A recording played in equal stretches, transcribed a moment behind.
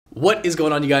What is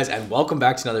going on, you guys, and welcome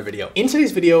back to another video. In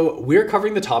today's video, we're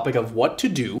covering the topic of what to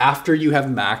do after you have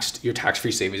maxed your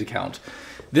tax-free savings account.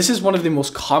 This is one of the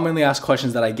most commonly asked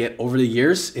questions that I get over the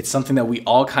years. It's something that we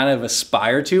all kind of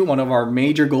aspire to. One of our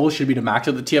major goals should be to max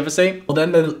out the TFSA. Well,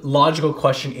 then the logical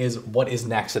question is, what is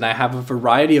next? And I have a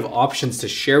variety of options to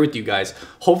share with you guys.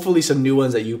 Hopefully some new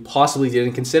ones that you possibly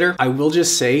didn't consider. I will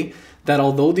just say that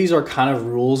although these are kind of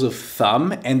rules of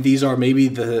thumb and these are maybe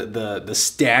the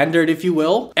standard, if you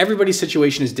will, everybody's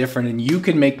situation is different and you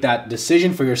can make that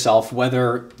decision for yourself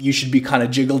whether you should be kind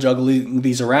of juggling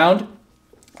these around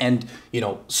and, you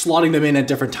know, slotting them in at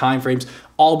different time frames,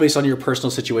 all based on your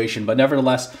personal situation. But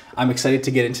nevertheless, I'm excited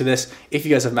to get into this. If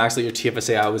you guys have maxed out your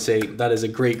TFSA, I would say that is a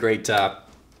great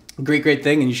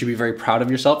thing, and you should be very proud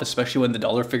of yourself, especially when the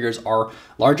dollar figures are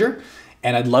larger.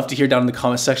 And I'd love to hear down in the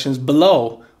comment sections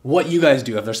below what you guys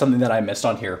do if there's something that I missed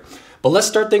on here. But let's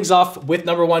start things off with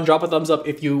number one. Drop a thumbs up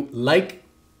if you like.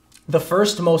 The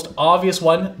first most obvious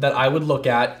one that I would look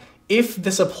at, if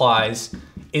this applies,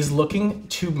 is looking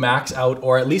to max out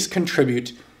or at least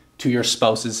contribute to your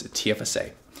spouse's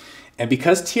TFSA. And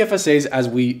because TFSAs, as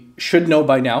we should know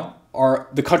by now,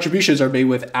 the contributions are made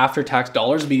with after-tax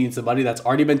dollars, meaning it's the money that's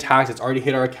already been taxed, it's already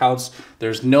hit our accounts.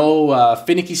 There's no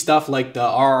finicky stuff like the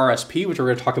RRSP, which we're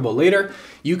going to talk about later.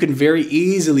 You can very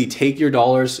easily take your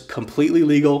dollars, completely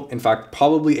legal, in fact,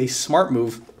 probably a smart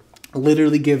move,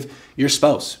 literally give your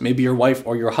spouse, maybe your wife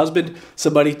or your husband,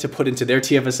 somebody to put into their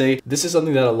TFSA. This is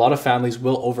something that a lot of families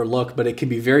will overlook, but it can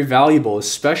be very valuable,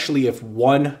 especially if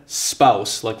one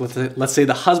spouse, like let's say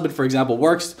the husband, for example,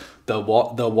 works, the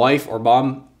wife or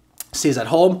mom stays at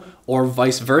home, or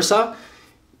vice versa.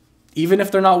 Even if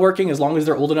they're not working, as long as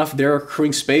they're old enough, they're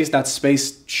accruing space, that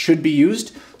space should be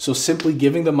used. So simply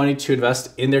giving them money to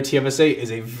invest in their TFSA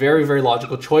is a very, very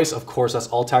logical choice. Of course, that's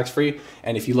all tax-free.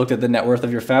 And if you looked at the net worth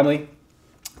of your family,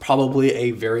 probably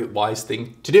a very wise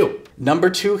thing to do. Number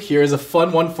two, here is a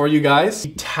fun one for you guys.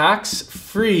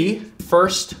 Tax-free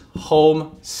first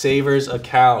home savers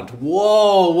account.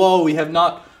 Whoa, we have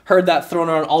not heard that thrown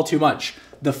around all too much.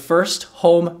 The first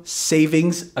home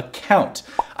savings account.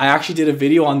 I actually did a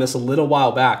video on this a little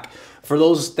while back. For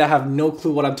those that have no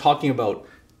clue what I'm talking about,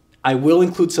 I will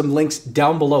include some links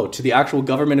down below to the actual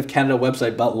Government of Canada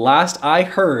website. But last I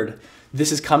heard,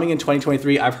 this is coming in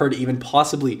 2023. I've heard even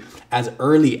possibly as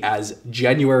early as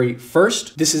January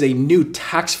 1st. This is a new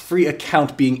tax-free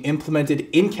account being implemented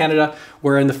in Canada,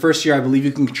 where in the first year, I believe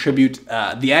you can contribute,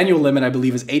 the annual limit, I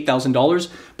believe, is $8,000,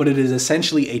 but it is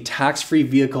essentially a tax-free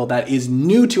vehicle that is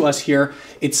new to us here.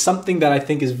 It's something that I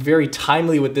think is very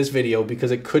timely with this video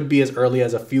because it could be as early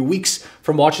as a few weeks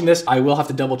from watching this. I will have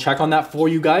to double check on that for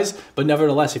you guys, but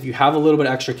nevertheless, if you have a little bit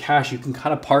of extra cash, you can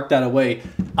kind of park that away,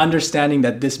 understanding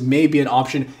that this may be an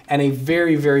option and a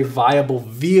very, very viable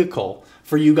vehicle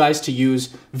for you guys to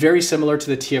use, very similar to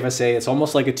the TFSA. It's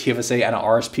almost like a TFSA and an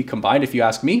RSP combined, if you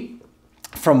ask me,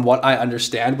 from what I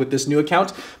understand with this new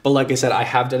account. But like I said, I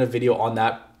have done a video on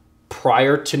that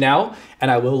prior to now, and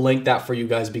I will link that for you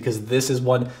guys because this is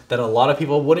one that a lot of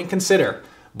people wouldn't consider,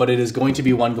 but it is going to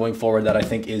be one going forward that I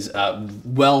think is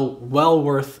well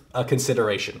worth a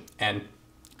consideration. And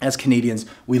as Canadians,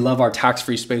 we love our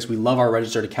tax-free space. We love our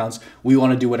registered accounts. We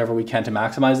want to do whatever we can to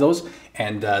maximize those.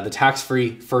 And the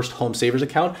tax-free first home savers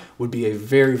account would be a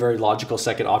very, very logical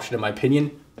second option, in my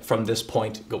opinion, from this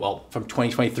point, from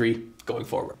 2023 going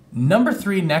forward. Number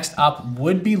three, next up,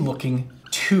 would be looking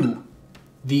to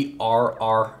the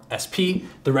RRSP,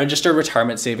 the Registered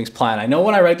Retirement Savings Plan. I know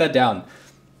when I write that down,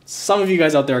 some of you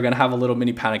guys out there are going to have a little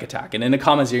mini panic attack. And in the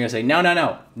comments, you're going to say,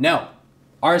 no,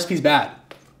 RSP is bad.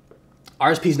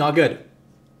 RSP is not good.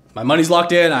 My money's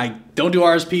locked in. I don't do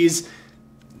RSPs.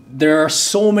 There are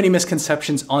so many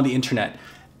misconceptions on the internet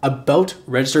about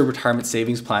Registered Retirement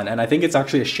Savings Plan. And I think it's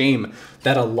actually a shame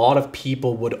that a lot of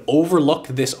people would overlook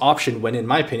this option when, in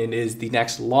my opinion, is the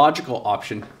next logical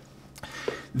option.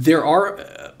 There are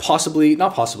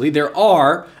there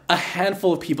are a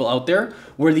handful of people out there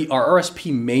where the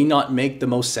RRSP may not make the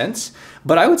most sense,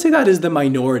 but I would say that is the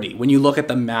minority when you look at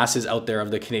the masses out there of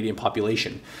the Canadian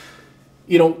population.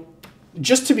 You know,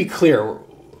 just to be clear,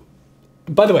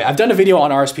 by the way, I've done a video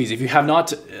on RSPs. If you have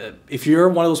not, if you're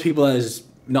one of those people that is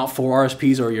not for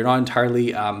RSPs, or you're not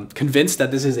entirely convinced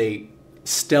that this is a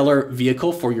stellar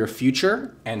vehicle for your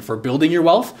future and for building your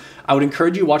wealth, I would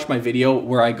encourage you to watch my video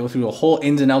where I go through the whole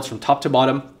ins and outs from top to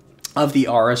bottom of the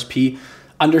RSP,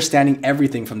 understanding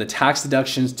everything from the tax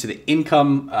deductions to the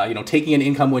income, taking an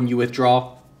income when you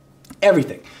withdraw,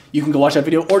 everything. You can go watch that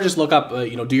video or just look up,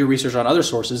 do your research on other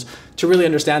sources to really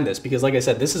understand this. Because like I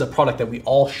said, this is a product that we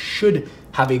all should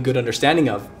have a good understanding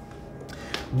of.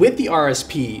 With the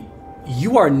RSP,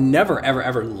 you are never, ever,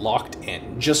 ever locked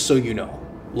in, just so you know.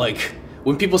 Like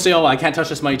when people say, oh, I can't touch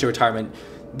this money to retirement,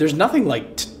 there's nothing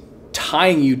like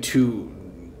tying you to,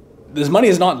 this money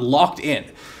is not locked in.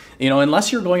 You know,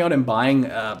 unless you're going out and buying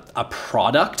a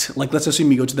product, like let's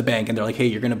assume you go to the bank and they're like, hey,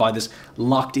 you're going to buy this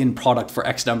locked in product for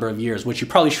X number of years, which you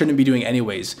probably shouldn't be doing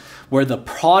anyways, where the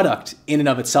product in and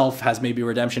of itself has maybe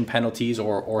redemption penalties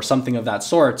or something of that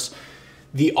sort.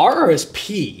 The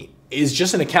RRSP is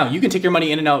just an account. You can take your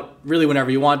money in and out really whenever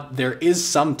you want. There is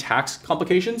some tax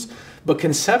complications, but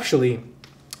conceptually,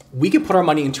 we can put our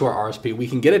money into our RRSP. We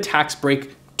can get a tax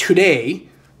break today,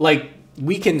 like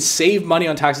we can save money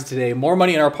on taxes today, more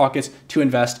money in our pockets to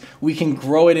invest. We can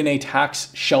grow it in a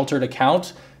tax sheltered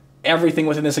account. Everything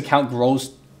within this account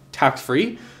grows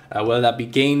tax-free, whether that be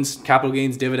gains, capital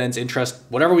gains, dividends, interest,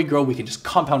 whatever we grow, we can just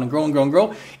compound and grow and grow and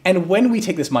grow. And when we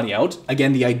take this money out,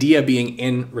 again, the idea being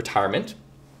in retirement,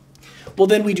 well,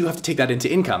 then we do have to take that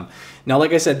into income. Now,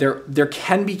 like I said, there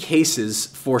can be cases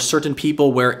for certain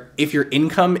people where if your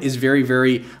income is very,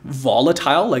 very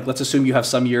volatile, like let's assume you have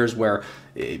some years where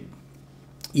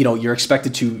you know, you're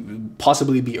expected to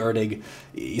possibly be earning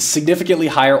significantly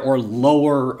higher or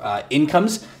lower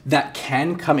incomes, that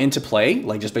can come into play,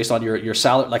 like just based on your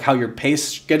salary, like how your pay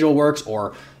schedule works,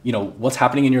 or you know what's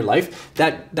happening in your life.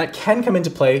 That can come into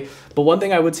play. But one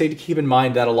thing I would say to keep in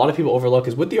mind that a lot of people overlook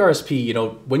is with the RSP, you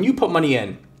know, when you put money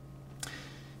in,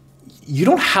 you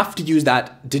don't have to use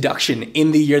that deduction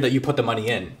in the year that you put the money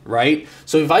in, right?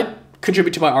 So if I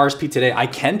contribute to my RSP today, I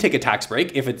can take a tax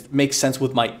break if it makes sense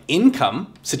with my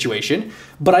income situation,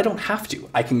 but I don't have to.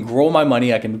 I can grow my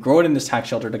money, I can grow it in this tax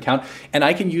sheltered account, and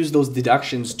I can use those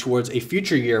deductions towards a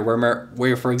future year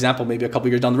where, for example, maybe a couple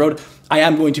years down the road, I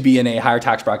am going to be in a higher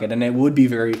tax bracket and it would be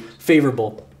very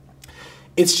favorable.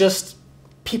 It's just,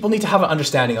 people need to have an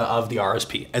understanding of the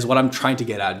RSP is what I'm trying to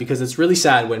get at, because it's really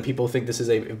sad when people think this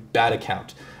is a bad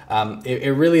account.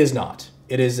 It really is not.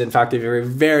 It is, in fact, a very,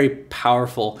 very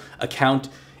powerful account.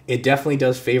 It definitely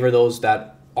does favor those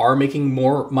that are making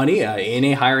more money in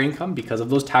a higher income because of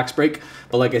those tax break.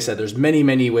 But like I said, there's many,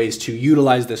 many ways to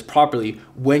utilize this properly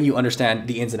when you understand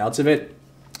the ins and outs of it.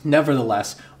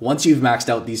 Nevertheless, once you've maxed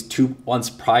out these 2 months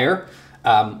prior,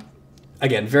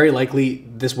 again, very likely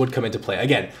this would come into play.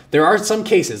 Again, there are some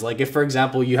cases, like if, for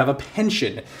example, you have a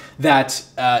pension that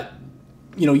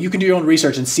you know, you can do your own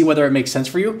research and see whether it makes sense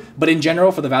for you. But in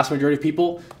general, for the vast majority of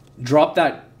people, drop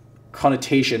that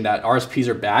connotation that RSPs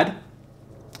are bad.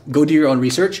 Go do your own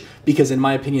research, because in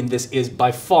my opinion, this is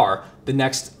by far the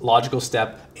next logical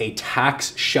step, a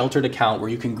tax sheltered account where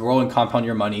you can grow and compound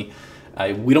your money.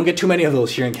 We don't get too many of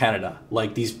those here in Canada,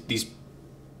 like these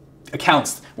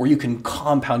accounts where you can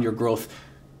compound your growth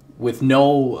with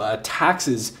no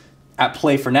taxes at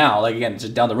play for now. Like again,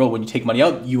 just down the road, when you take money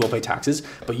out, you will pay taxes,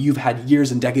 but you've had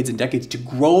years and decades to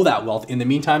grow that wealth. In the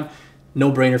meantime,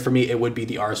 no brainer for me, it would be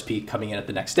the RSP coming in at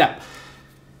the next step.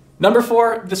 Number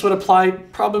 4, this would apply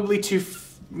probably to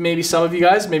maybe some of you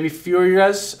guys, maybe fewer of you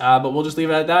guys, but we'll just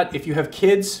leave it at that. If you have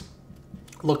kids,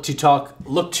 look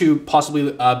to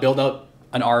possibly build out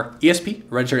an RESP,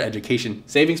 Registered Education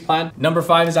Savings Plan. Number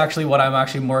 5 is actually what I'm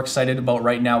actually more excited about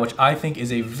right now, which I think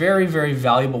is a very, very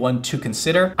valuable one to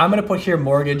consider. I'm gonna put here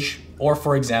mortgage, or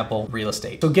for example, real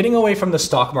estate. So getting away from the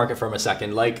stock market for a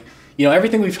second, like, you know,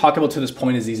 everything we've talked about to this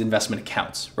point is these investment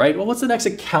accounts, right? Well, what's the next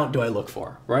account do I look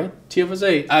for, right?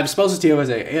 TFSA, I suppose it's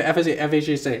TFSA, FSA,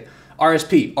 FHSA,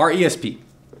 RSP, RESP.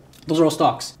 Those are all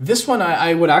stocks. This one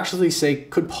I would actually say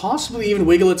could possibly even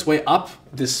wiggle its way up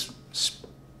this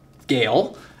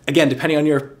scale, again, depending on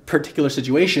your particular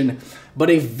situation, but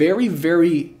a very,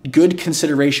 very good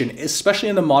consideration, especially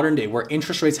in the modern day where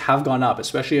interest rates have gone up,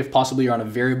 especially if possibly you're on a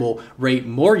variable rate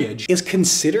mortgage, is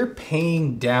consider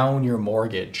paying down your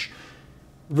mortgage,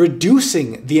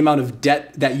 reducing the amount of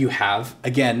debt that you have,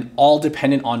 again, all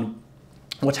dependent on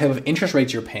what type of interest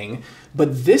rates you're paying,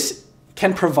 but this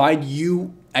can provide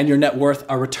you and your net worth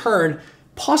a return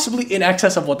possibly in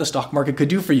excess of what the stock market could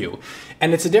do for you.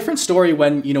 And it's a different story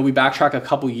when, you know, we backtrack a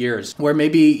couple years where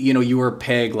maybe, you know, you were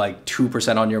paying like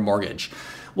 2% on your mortgage.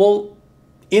 Well,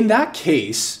 in that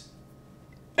case,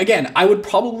 again, I would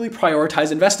probably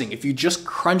prioritize investing. If you just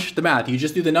crunch the math, you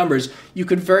just do the numbers, you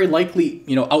could very likely,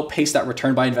 you know, outpace that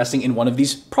return by investing in one of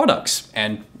these products.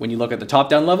 And when you look at the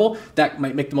top-down level, that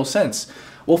might make the most sense.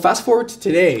 Well, fast forward to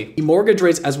today, mortgage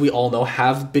rates, as we all know,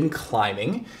 have been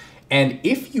climbing. And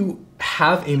if you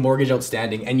have a mortgage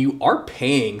outstanding and you are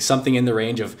paying something in the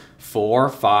range of 4,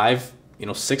 5,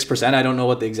 6%, I don't know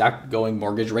what the exact going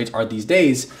mortgage rates are these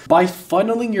days, by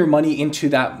funneling your money into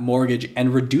that mortgage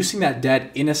and reducing that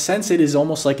debt, in a sense, it is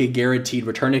almost like a guaranteed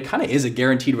return. It kind of is a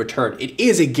guaranteed return. It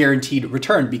is a guaranteed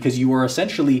return because you are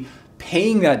essentially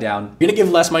paying that down, you're gonna give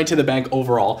less money to the bank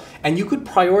overall, and you could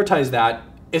prioritize that,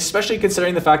 especially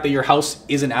considering the fact that your house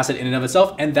is an asset in and of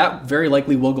itself, and that very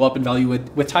likely will go up in value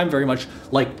with time, very much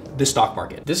like the stock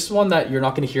market. This is one that you're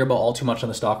not gonna hear about all too much on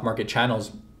the stock market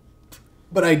channels,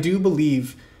 but I do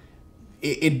believe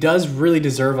it does really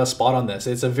deserve a spot on this.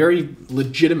 It's a very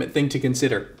legitimate thing to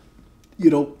consider.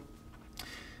 You know,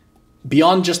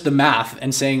 beyond just the math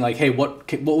and saying like, hey,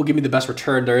 what will give me the best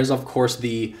return? There is, of course,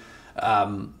 the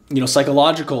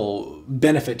psychological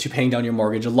benefit to paying down your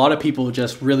mortgage. A lot of people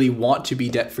just really want to be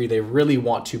debt free. They really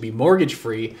want to be mortgage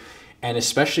free. And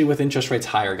especially with interest rates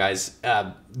higher, guys,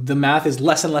 the math is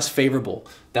less and less favorable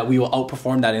that we will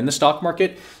outperform that in the stock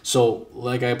market. So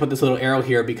like I put this little arrow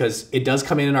here because it does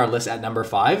come in our list at number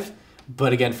 5.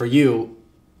 But again, for you,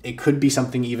 it could be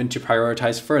something even to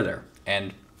prioritize further.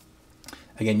 And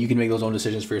again, you can make those own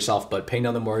decisions for yourself, but paying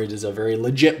down the mortgage is a very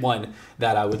legit one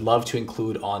that I would love to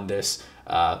include on this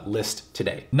list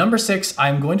today. Number 6,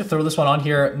 I'm going to throw this one on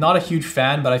here. Not a huge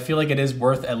fan, but I feel like it is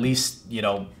worth at least,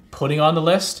 putting on the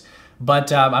list.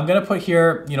 But I'm gonna put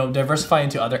here, diversify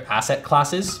into other asset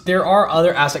classes. There are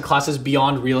other asset classes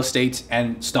beyond real estate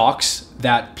and stocks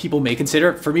that people may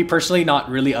consider. For me personally, not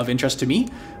really of interest to me,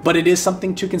 but it is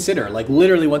something to consider. Like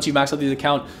literally once you max out the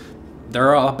account,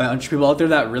 there are a bunch of people out there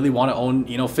that really want to own,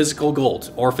 physical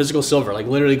gold or physical silver, like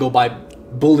literally go buy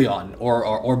bullion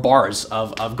or bars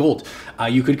of gold.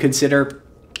 You could consider,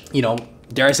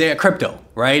 dare I say a crypto,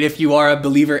 right? If you are a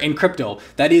believer in crypto,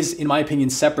 that is, in my opinion,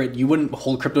 separate. You wouldn't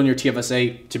hold crypto in your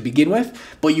TFSA to begin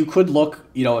with, but you could look,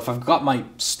 if I've got my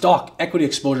stock equity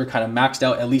exposure kind of maxed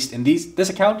out, at least in this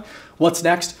account, what's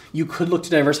next? You could look to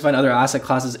diversify in other asset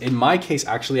classes. In my case,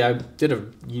 actually, I did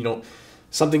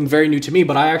something very new to me,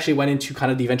 but I actually went into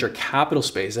kind of the venture capital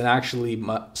space and actually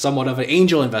somewhat of an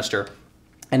angel investor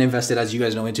and invested, as you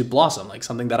guys know, into Blossom, like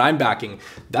something that I'm backing.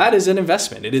 That is an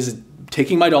investment. It is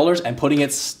taking my dollars and putting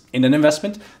it in an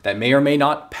investment that may or may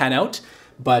not pan out,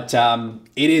 but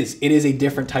it is a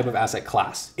different type of asset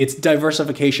class. It's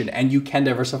diversification, and you can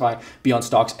diversify beyond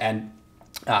stocks and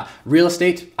real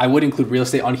estate. I would include real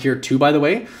estate on here too, by the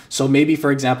way. So maybe,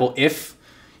 for example, if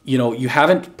you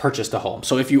haven't purchased a home,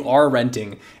 so if you are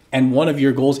renting and one of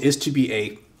your goals is to be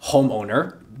a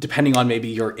homeowner, depending on maybe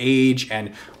your age and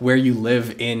where you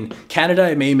live in Canada,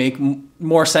 it may make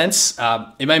more sense.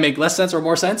 It might make less sense or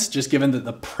more sense, just given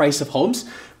the price of homes.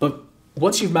 But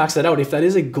once you've maxed that out, if that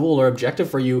is a goal or objective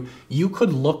for you, you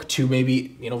could look to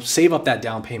maybe, save up that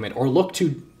down payment or look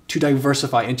to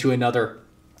diversify into another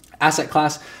asset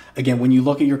class. Again, when you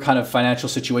look at your kind of financial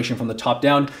situation from the top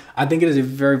down, I think it is a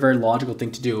very, very logical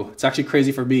thing to do. It's actually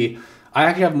crazy for me. I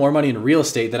actually have more money in real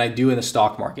estate than I do in the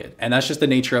stock market. And that's just the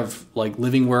nature of like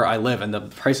living where I live and the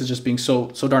prices just being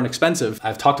so darn expensive.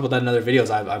 I've talked about that in other videos.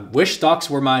 I wish stocks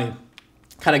were my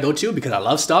kind of go-to because I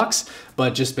love stocks,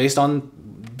 but just based on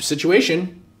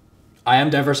situation, I am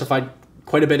diversified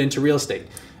quite a bit into real estate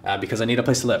because I need a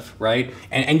place to live, right?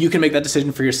 And you can make that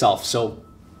decision for yourself. So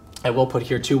I will put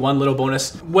here too one little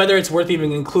bonus. Whether it's worth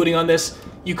even including on this,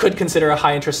 you could consider a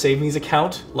high interest savings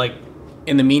account. Like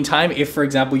in the meantime, if for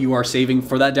example you are saving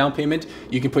for that down payment,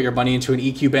 you can put your money into an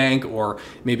EQ bank, or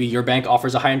maybe your bank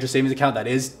offers a high interest savings account. That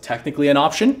is technically an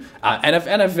option and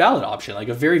a valid option, like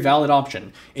a very valid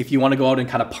option. If you want to go out and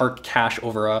kind of park cash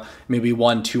over a maybe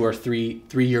 1, 2, or 3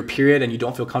 year period and you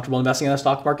don't feel comfortable investing in the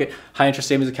stock market, high interest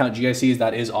savings account, GICs,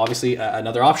 that is obviously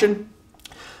another option.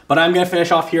 But I'm going to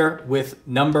finish off here with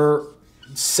number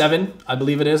 7, I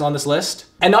believe it is on this list.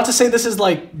 And not to say this is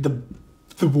like the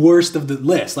worst of the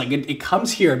list. Like it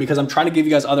comes here because I'm trying to give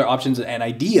you guys other options and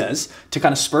ideas to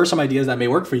kind of spur some ideas that may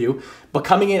work for you. But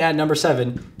coming in at number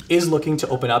 7 is looking to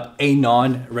open up a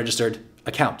non-registered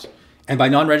account. And by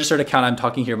non-registered account, I'm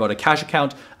talking here about a cash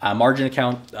account, a margin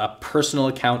account, a personal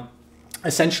account.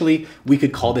 Essentially, we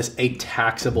could call this a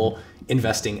taxable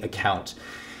investing account.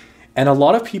 And a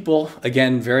lot of people,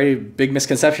 again, very big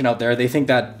misconception out there, they think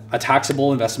that a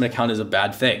taxable investment account is a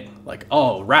bad thing. Like,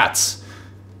 oh, rats,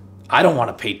 I don't want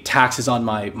to pay taxes on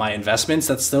my investments.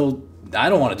 I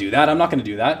don't want to do that. I'm not going to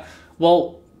do that.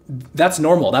 Well, that's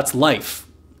normal. That's life.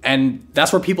 And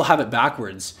that's where people have it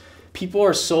backwards. People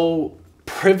are so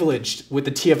privileged with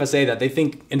the TFSA that they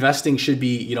think investing should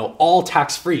be, all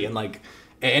tax-free. And like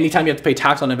anytime you have to pay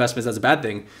tax on investments, that's a bad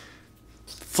thing.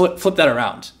 Flip that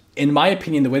around. In my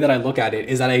opinion, the way that I look at it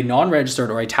is that a non-registered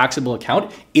or a taxable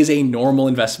account is a normal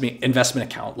investment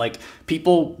account. Like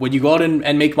people, when you go out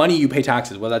and make money, you pay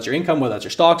taxes, whether that's your income, whether that's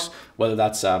your stocks, whether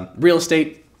that's real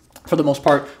estate. for the most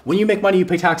part, when you make money, you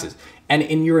pay taxes. And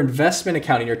in your investment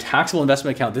account, in your taxable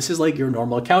investment account, this is like your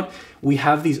normal account. We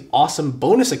have these awesome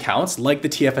bonus accounts like the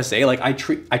TFSA. Like I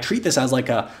treat this as like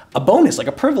a bonus, like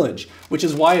a privilege, which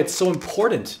is why it's so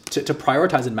important to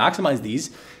prioritize and maximize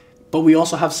these. But we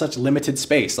also have such limited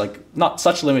space, like not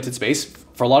such limited space.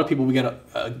 For a lot of people, we get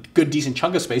a good, decent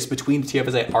chunk of space between the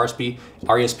TFSA, RSP,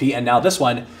 RESP, and now this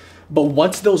one. But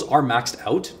once those are maxed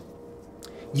out,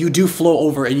 you do flow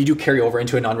over and you do carry over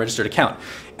into a non-registered account.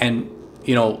 And,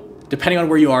 you know, depending on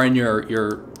where you are in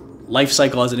your life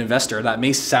cycle as an investor, that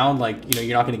may sound like, you know,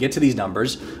 you're not going to get to these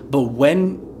numbers, but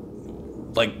when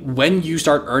you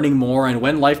start earning more and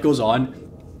when life goes on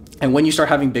and when you start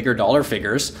having bigger dollar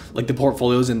figures, like the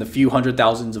portfolios in the few hundred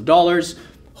thousands of dollars,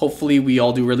 hopefully we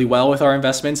all do really well with our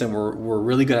investments and we're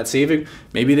really good at saving.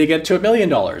 Maybe they get to $1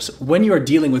 million. When you are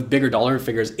dealing with bigger dollar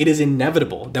figures, it is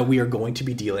inevitable that we are going to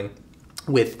be dealing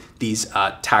with these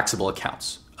taxable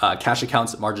accounts, cash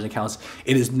accounts, margin accounts.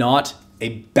 It is not a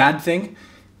bad thing.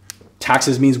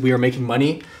 Taxes means we are making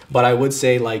money, but I would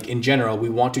say, like, in general, we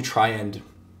want to try and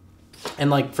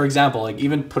like, for example, like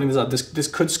even putting this up, this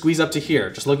could squeeze up to here.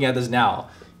 Just looking at this now,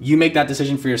 you make that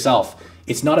decision for yourself.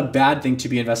 It's not a bad thing to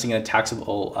be investing in a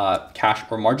taxable cash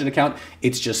or margin account.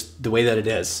 It's just the way that it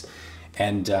is.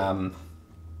 And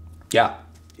yeah,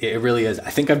 it really is.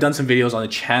 I think I've done some videos on the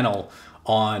channel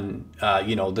on,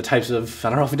 you know, the types of, I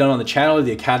don't know if we've done it on the channel or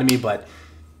the academy, but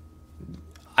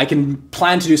I can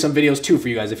plan to do some videos too for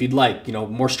you guys if you'd like, you know,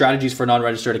 more strategies for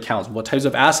non-registered accounts, what types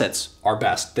of assets are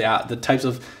best, the types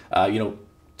of, you know,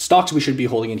 stocks we should be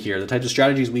holding in here, the types of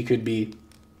strategies we could be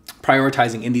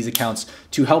prioritizing in these accounts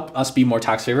to help us be more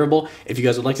tax favorable. If you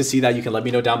guys would like to see that, you can let me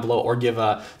know down below or give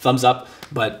a thumbs up.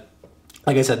 But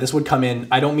like I said, this would come in,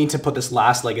 I don't mean to put this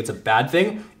last like it's a bad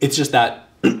thing. It's just that,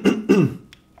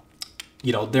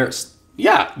 you know, there's,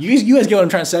 yeah, you guys get what I'm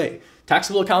trying to say.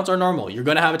 Taxable accounts are normal. You're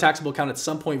going to have a taxable account at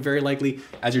some point, very likely,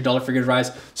 as your dollar figures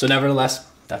rise. So nevertheless,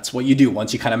 that's what you do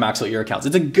once you kind of max out your accounts.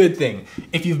 It's a good thing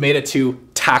if you've made it to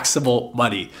taxable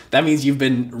money. That means you've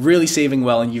been really saving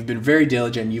well and you've been very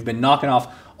diligent. You've been knocking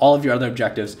off all of your other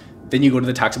objectives. Then you go to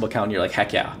the taxable account and you're like,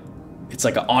 heck yeah. It's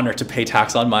like an honor to pay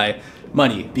tax on my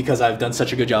money because I've done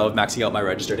such a good job of maxing out my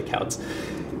registered accounts.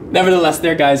 Nevertheless,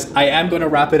 there guys, I am going to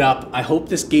wrap it up. I hope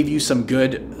this gave you some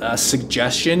good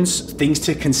suggestions, things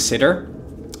to consider.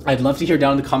 I'd love to hear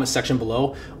down in the comment section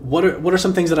below, what are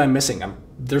some things that I'm missing?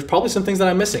 There's probably some things that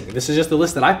I'm missing. This is just the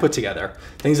list that I put together,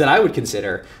 things that I would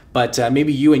consider, but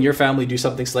maybe you and your family do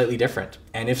something slightly different.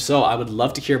 And if so, I would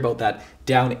love to hear about that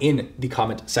down in the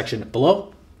comment section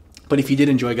below. But if you did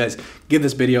enjoy, guys, give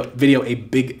this video a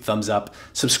big thumbs up.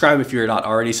 Subscribe if you're not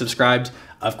already subscribed.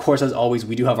 Of course, as always,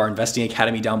 we do have our Investing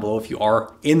Academy down below. If you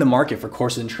are in the market for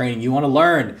courses and training, you want to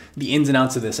learn the ins and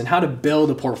outs of this and how to build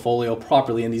a portfolio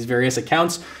properly in these various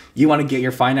accounts, you want to get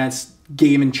your finance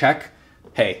game in check,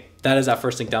 hey, that is that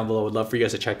first link down below. Would love for you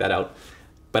guys to check that out.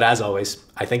 But as always,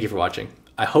 I thank you for watching.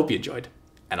 I hope you enjoyed,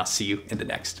 and I'll see you in the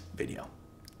next video.